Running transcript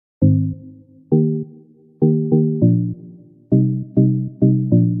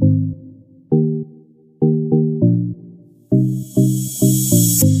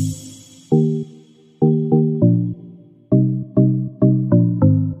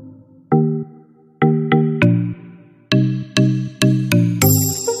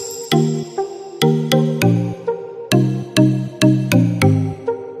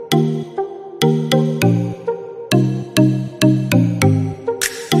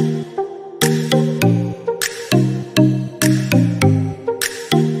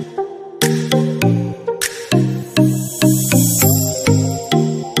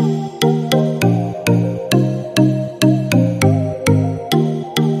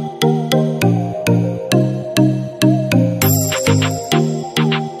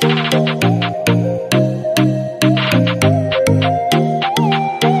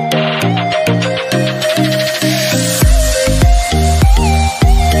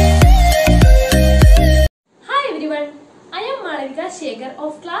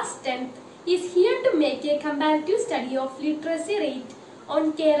comparative study of literacy rate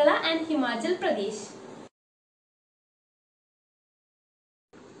on Kerala and Himachal Pradesh.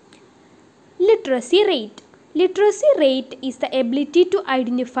 Literacy rate. Literacy rate is the ability to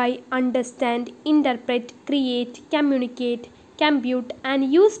identify, understand, interpret, create, communicate, compute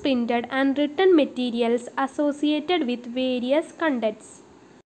and use printed and written materials associated with various contents.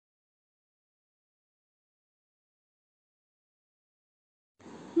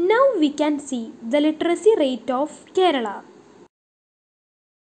 Now we can see the literacy rate of Kerala.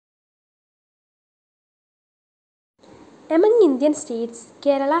 Among Indian states,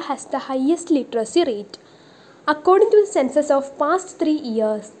 Kerala has the highest literacy rate. According to the census of past 3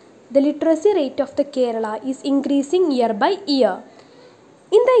 years, the literacy rate of the Kerala is increasing year by year.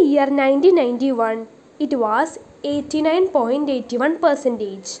 In the year 1991, it was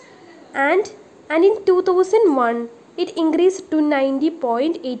 89.81% and in 2001, it increased to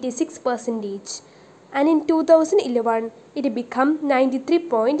 90.86% and in 2011, it became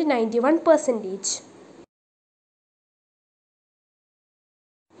 93.91%.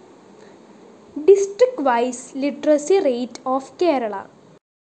 District-wise literacy rate of Kerala.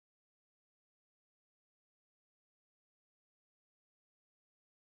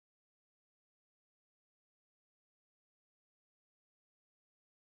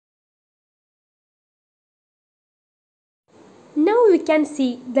 Now we can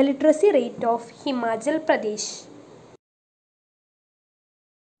see the literacy rate of Himachal Pradesh.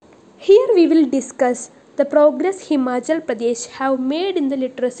 Here we will discuss the progress Himachal Pradesh have made in the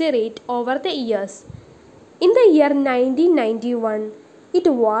literacy rate over the years. In the year 1991, it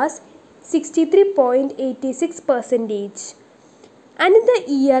was 63.86% and in the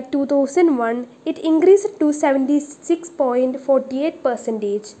year 2001, it increased to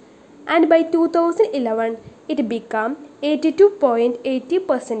 76.48% and by 2011, it became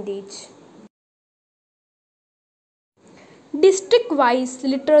 82.80%. District-wise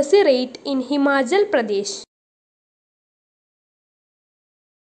literacy rate in Himachal Pradesh.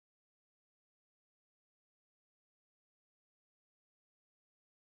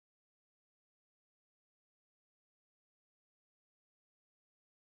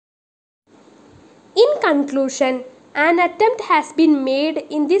 In conclusion, an attempt has been made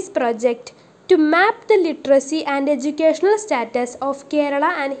in this project to map the literacy and educational status of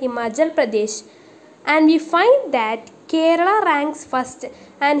Kerala and Himachal Pradesh, and we find that Kerala ranks first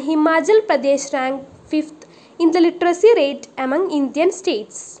and Himachal Pradesh ranks fifth in the literacy rate among Indian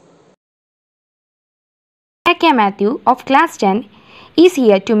states. K. Matthew of class 10 is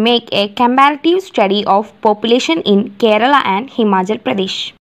here to make a comparative study of population in Kerala and Himachal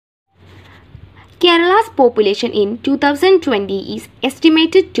Pradesh. Kerala's population in 2020 is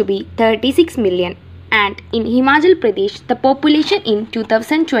estimated to be 36 million and in Himachal Pradesh the population in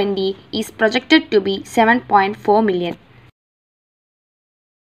 2020 is projected to be 7.4 million.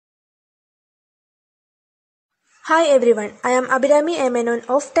 Hi everyone, I am Abhirami Amenon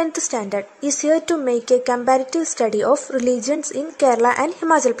of 10th standard is here to make a comparative study of religions in Kerala and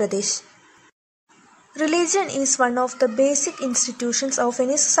Himachal Pradesh. Religion is one of the basic institutions of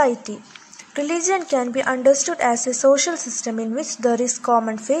any society. Religion can be understood as a social system in which there is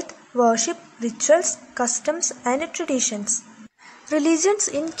common faith, worship, rituals, customs and traditions. Religions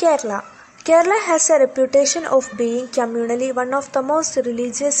in Kerala. Kerala has a reputation of being communally one of the most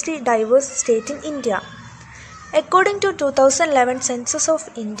religiously diverse states in India. According to 2011 Census of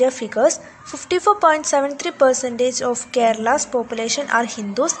India figures, 54.73% of Kerala's population are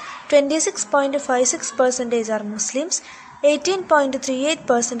Hindus, 26.56% are Muslims,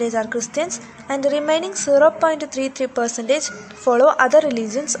 18.38% are Christians and the remaining 0.33% follow other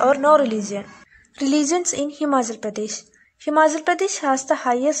religions or no religion. Religions in Himachal Pradesh. Himachal Pradesh has the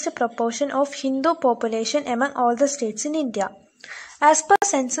highest proportion of Hindu population among all the states in India. As per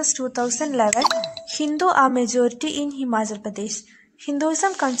Census 2011, Hindu are majority in Himachal Pradesh.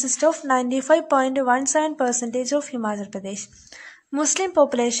 Hinduism consists of 95.17% of Himachal Pradesh. Muslim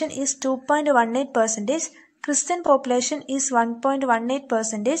population is 2.18%. Christian population is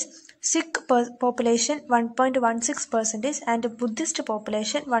 1.18%, Sikh population 1.16% and Buddhist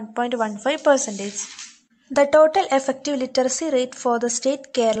population 1.15%. The total effective literacy rate for the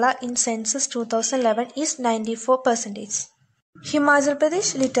state Kerala in Census 2011 is 94%. Himachal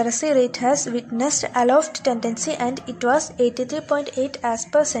Pradesh literacy rate has witnessed aloft tendency and it was 83.8 as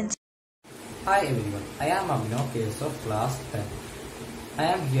per census. Hi everyone, I am Abhinav Case of class 10. I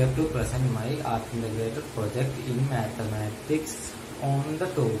am here to present my art-integrated project in mathematics on the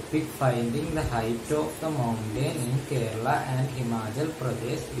topic finding the height of the mountain in Kerala and Himachal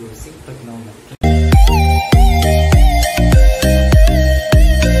Pradesh using trigonometry.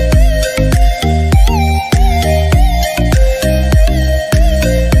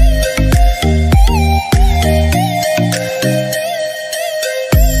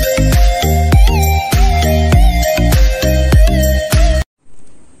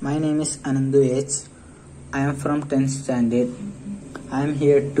 age. I am from 10th standard. I am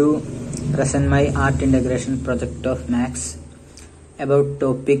here to present my art integration project of Max about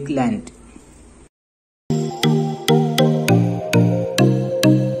topic land.